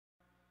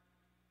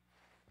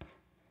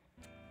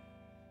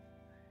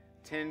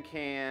Tin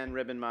Can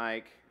Ribbon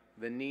Mike,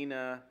 the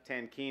Nina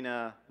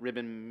Tankina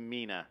Ribbon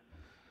Mina.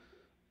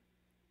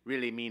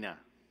 Really Mina.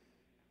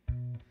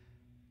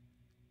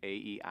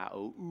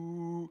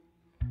 A-E-I-O-U.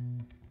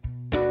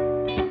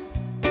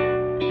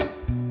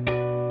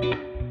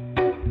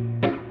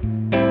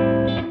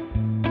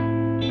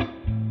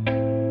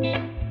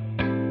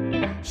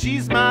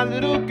 She's my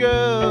little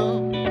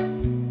girl.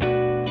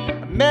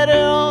 I met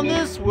her on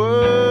this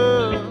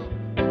world,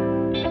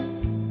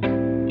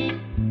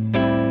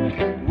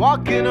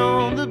 walking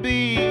on the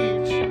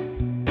beach.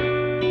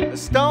 A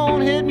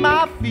stone hit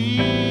my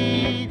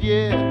feet,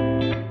 yeah.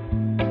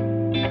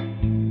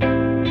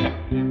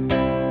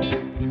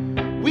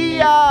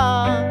 We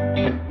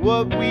are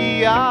what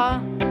we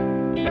are.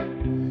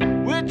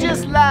 We're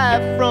just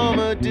light from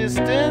a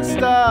distant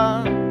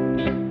star,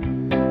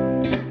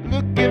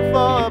 looking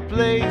for a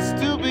place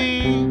to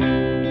be.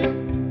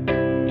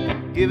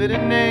 Give it a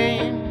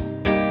name.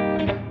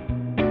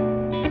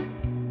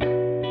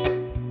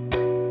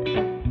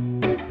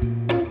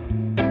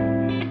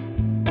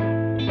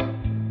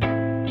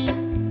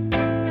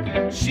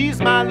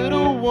 She's my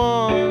little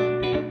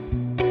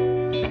one.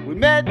 We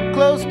met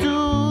close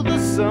to the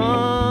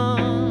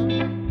sun.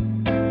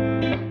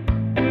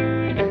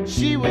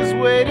 She was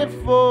waiting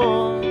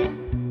for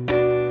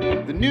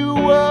the new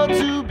world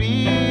to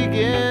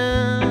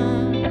begin.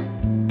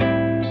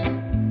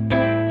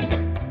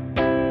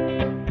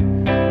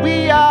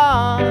 We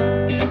are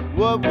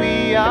what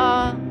we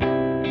are.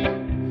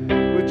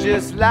 We're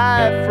just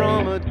light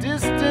from a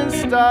distant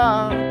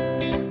star.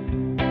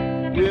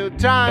 We're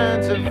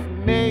trying to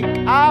make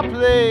our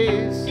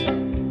place.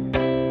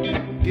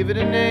 Give it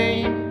a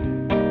name.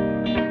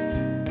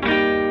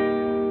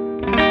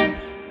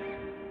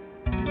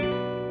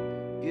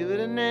 Give it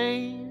a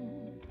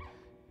name.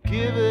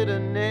 Give it a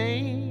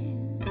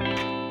name.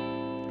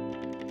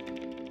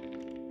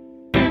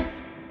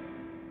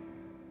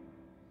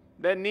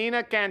 The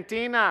Nina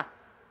Cantina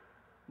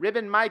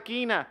Ribbon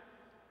Mikeina.